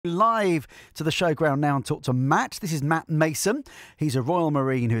Live to the showground now and talk to Matt. This is Matt Mason. He's a Royal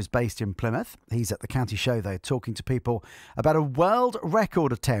Marine who is based in Plymouth. He's at the county show, though, talking to people about a world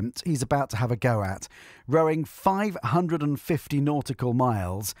record attempt he's about to have a go at, rowing 550 nautical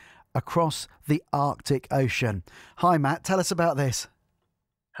miles across the Arctic Ocean. Hi, Matt. Tell us about this.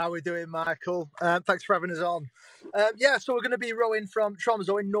 How are we doing, Michael? Thanks for having us on. So we're going to be rowing from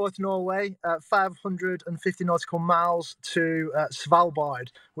Tromsø in North Norway, 550 nautical miles to Svalbard,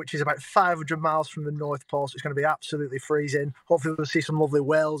 which is about 500 miles from the North Pole. So it's going to be absolutely freezing. Hopefully we'll see some lovely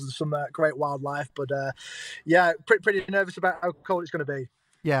whales and some great wildlife. But pretty nervous about how cold it's going to be.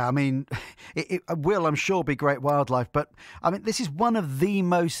 Yeah, I mean, it will, I'm sure, be great wildlife. But, I mean, this is one of the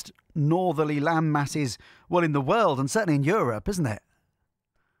most northerly land masses, well, in the world and certainly in Europe, isn't it?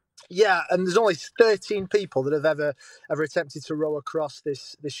 Yeah, and there's only 13 people that have ever attempted to row across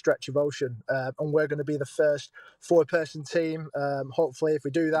this stretch of ocean, and we're going to be the first four-person team. Hopefully, if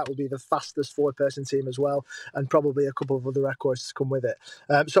we do that, we'll be the fastest four-person team as well, and probably a couple of other records to come with it.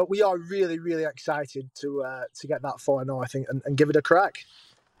 So we are really, really excited to get that far now, I think, and give it a crack.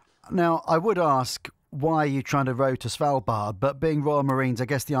 Now, I would ask, why are you trying to row to Svalbard? But being Royal Marines, I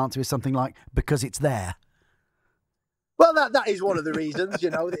guess the answer is something like, because it's there. Well, that is one of the reasons,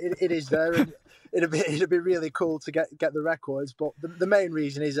 it is there, and it'd be really cool to get the records. But the main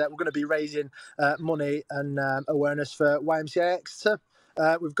reason is that we're going to be raising money and awareness for YMCA Exeter.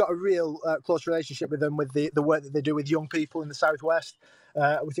 We've got a real close relationship with them, with the work that they do with young people in the southwest.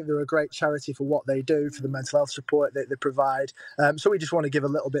 We think they're a great charity for what they do, for the mental health support that they provide. So we just want to give a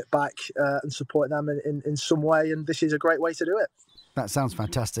little bit back and support them in some way, and this is a great way to do it. That sounds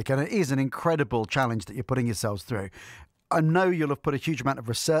fantastic, and it is an incredible challenge that you're putting yourselves through. I know you'll have put a huge amount of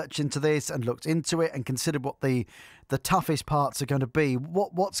research into this and looked into it and considered what the toughest parts are going to be.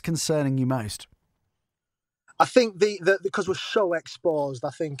 What's concerning you most? I think because we're so exposed,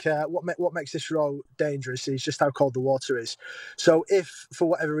 I think what makes this row dangerous is just how cold the water is. So if, for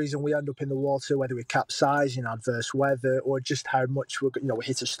whatever reason, we end up in the water, whether we capsize in adverse weather or just how much we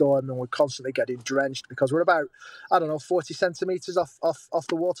hit a storm and we're constantly getting drenched because we're about, 40 centimetres off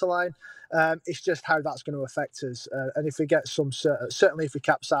the waterline, it's just how that's going to affect us. And if we get certainly if we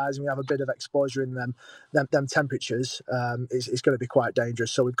capsize and we have a bit of exposure in them temperatures, it's going to be quite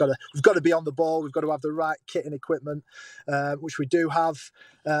dangerous. So we've got to be on the ball. We've got to have the right kit and equipment, which we do have,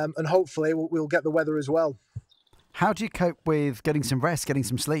 and hopefully we'll get the weather as well. How do you cope with getting some rest, getting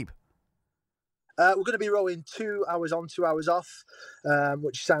some sleep? We're going to be rowing 2 hours on, 2 hours off,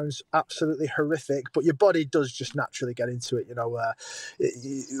 which sounds absolutely horrific, but your body does just naturally get into it.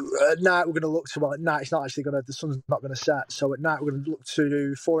 At night we're going to look to, at night it's not actually the sun's not going to set. So at night we're going to look to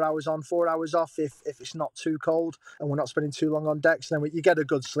do 4 hours on, 4 hours off if it's not too cold and we're not spending too long on decks. Then you get a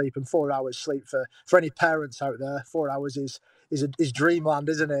good sleep, and 4 hours sleep for any parents out there, 4 hours is dreamland,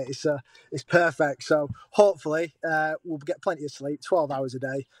 isn't it? It's perfect. So hopefully we'll get plenty of sleep, 12 hours a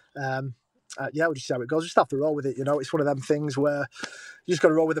day. We'll just see how it goes. Just have to roll with it. It's one of them things where you just got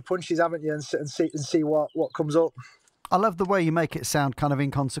to roll with the punches, haven't you, and see what comes up. I love the way you make it sound kind of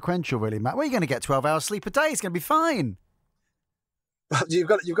inconsequential, really, Matt. Well, you're going to get 12 hours sleep a day. It's going to be fine. You've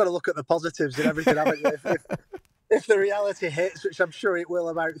got to look at the positives and everything, haven't you? If the reality hits, which I'm sure it will,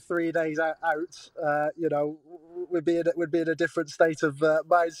 about 3 days out, we'd be in a different state of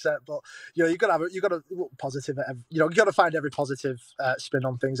mindset. But you've got to look positive. You've got to find every positive spin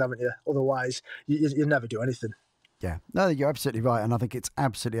on things, haven't you? Otherwise, you never do anything. Yeah, no, you're absolutely right, and I think it's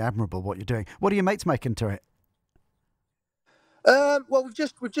absolutely admirable what you're doing. What are your mates making to it? Well, we've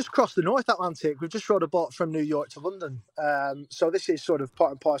just crossed the North Atlantic. We've just rowed a boat from New York to London. So this is sort of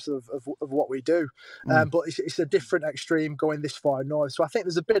part and parcel of what we do. But it's a different extreme going this far north. So I think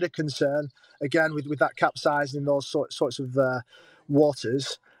there's a bit of concern again with that capsizing in those sorts of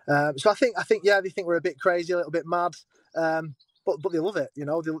waters. So I think they think we're a bit crazy, a little bit mad. But they love it,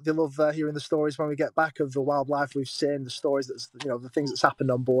 They love hearing the stories when we get back of the wildlife we've seen, the stories the things that's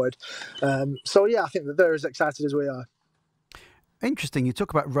happened on board. I think that they're as excited as we are. Interesting. You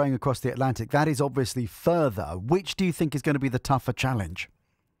talk about rowing across the Atlantic. That is obviously further. Which do you think is going to be the tougher challenge?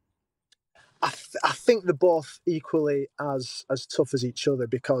 I think they're both equally as tough as each other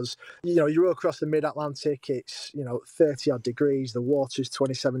because, you row across the mid-Atlantic, it's, 30 odd degrees. The water's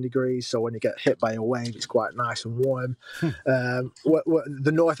 27 degrees. So when you get hit by a wave, it's quite nice and warm.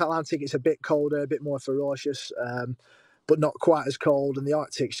 The North Atlantic, it's a bit colder, a bit more ferocious. But not quite as cold, and the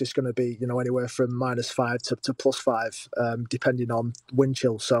Arctic's just going to be, anywhere from -5 to +5, depending on wind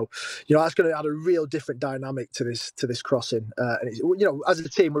chill. So, that's going to add a real different dynamic to this crossing. And as a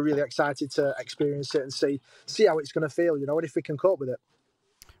team, we're really excited to experience it and see how it's going to feel, and if we can cope with it.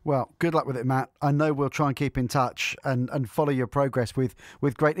 Well, good luck with it, Matt. I know we'll try and keep in touch and follow your progress with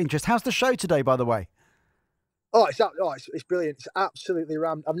great interest. How's the show today, by the way? It's brilliant. It's absolutely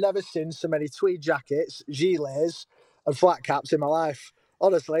rammed. I've never seen so many tweed jackets, gilets, and flat caps in my life.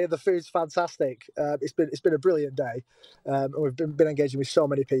 Honestly, the food's fantastic. It's been a brilliant day, and we've been engaging with so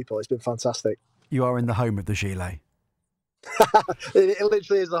many people. It's been fantastic. You are in the home of the gilet. It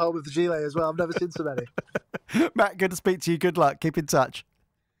literally is the home of the gilet as well. I've never seen so many. Matt, good to speak to you. Good luck. Keep in touch.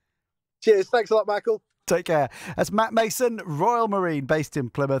 Cheers. Thanks a lot, Michael. Take care. That's Matt Mason, Royal Marine, based in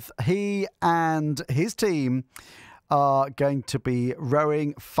Plymouth. He and his team are going to be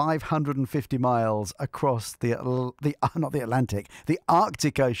rowing 550 miles across the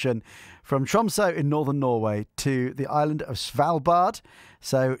Arctic Ocean, from Tromsø in northern Norway to the island of Svalbard.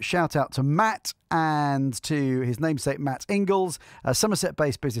 So shout out to Matt and to his namesake Matt Ingalls,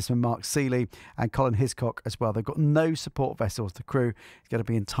 Somerset-based businessman Mark Seeley, and Colin Hiscock as well. They've got no support vessels. The crew is going to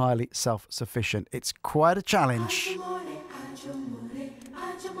be entirely self-sufficient. It's quite a challenge.